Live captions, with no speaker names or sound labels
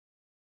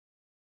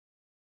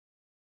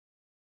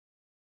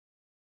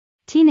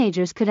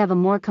Teenagers could have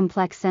a more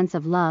complex sense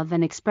of love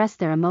and express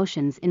their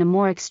emotions in a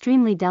more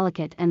extremely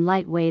delicate and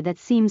light way that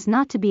seems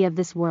not to be of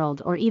this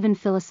world or even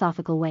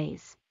philosophical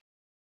ways.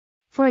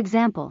 For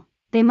example,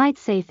 they might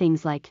say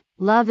things like,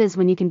 "Love is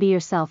when you can be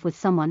yourself with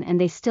someone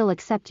and they still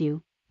accept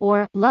you,"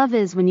 or "Love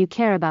is when you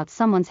care about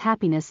someone's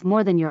happiness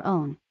more than your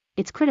own."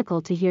 It's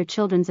critical to hear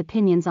children's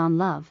opinions on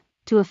love,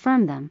 to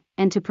affirm them,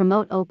 and to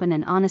promote open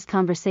and honest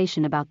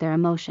conversation about their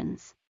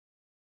emotions.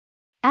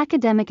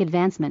 Academic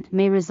advancement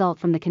may result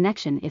from the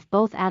connection if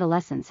both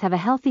adolescents have a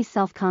healthy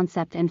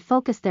self-concept and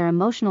focus their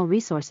emotional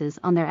resources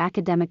on their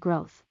academic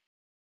growth.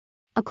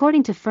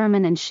 According to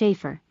Furman and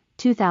Schaefer,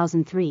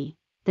 2003,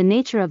 the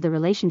nature of the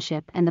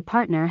relationship and the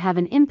partner have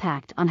an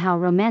impact on how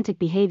romantic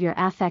behavior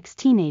affects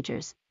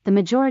teenagers. The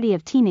majority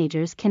of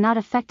teenagers cannot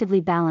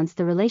effectively balance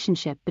the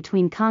relationship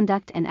between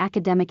conduct and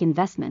academic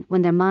investment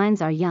when their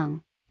minds are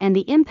young, and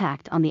the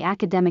impact on the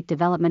academic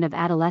development of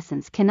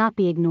adolescents cannot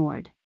be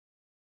ignored.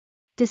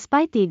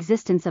 Despite the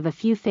existence of a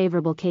few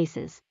favorable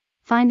cases,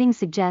 findings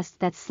suggest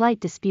that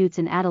slight disputes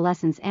in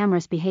adolescents'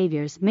 amorous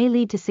behaviors may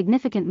lead to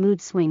significant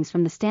mood swings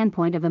from the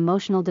standpoint of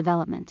emotional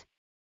development.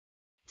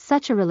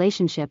 Such a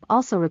relationship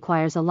also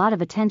requires a lot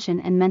of attention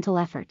and mental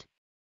effort.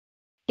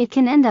 It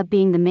can end up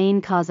being the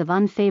main cause of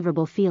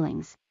unfavorable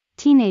feelings.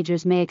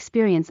 Teenagers may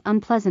experience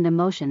unpleasant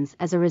emotions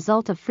as a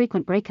result of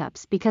frequent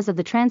breakups because of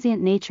the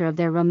transient nature of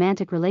their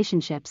romantic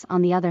relationships.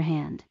 On the other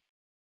hand,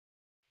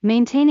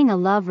 maintaining a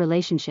love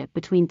relationship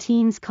between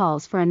teens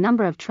calls for a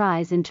number of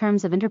tries in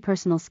terms of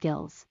interpersonal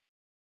skills.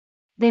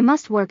 They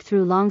must work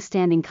through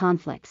long-standing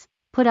conflicts,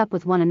 put up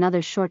with one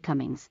another's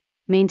shortcomings,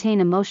 maintain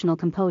emotional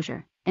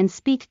composure, and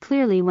speak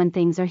clearly when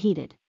things are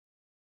heated.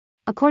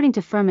 According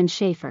to Furman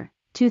Schaefer,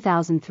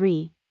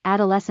 2003,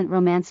 adolescent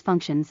romance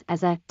functions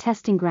as a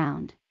testing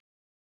ground.